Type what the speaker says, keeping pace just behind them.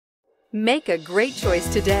Make a great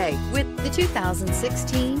choice today with the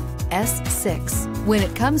 2016 S6. When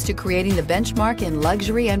it comes to creating the benchmark in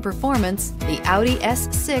luxury and performance, the Audi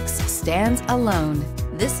S6 stands alone.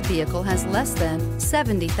 This vehicle has less than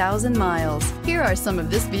 70,000 miles. Here are some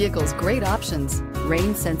of this vehicle's great options: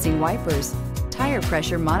 rain sensing wipers, tire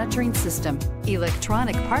pressure monitoring system,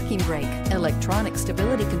 electronic parking brake, electronic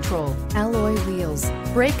stability control, alloy wheels,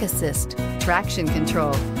 brake assist, traction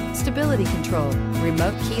control, stability control,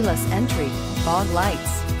 remote keyless entry, fog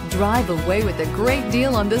lights. Drive away with a great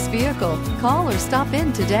deal on this vehicle. Call or stop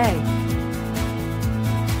in today.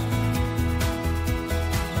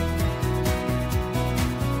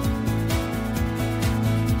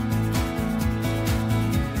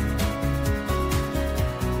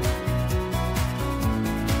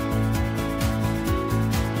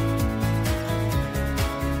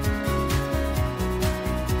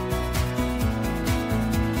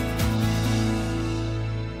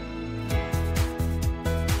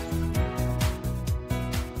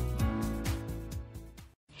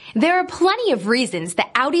 There are plenty of reasons the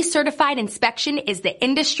Audi certified inspection is the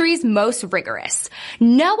industry's most rigorous.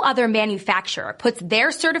 No other manufacturer puts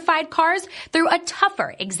their certified cars through a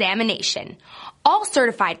tougher examination. All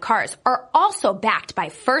certified cars are also backed by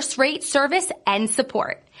first-rate service and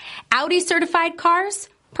support. Audi certified cars,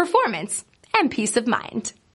 performance, and peace of mind.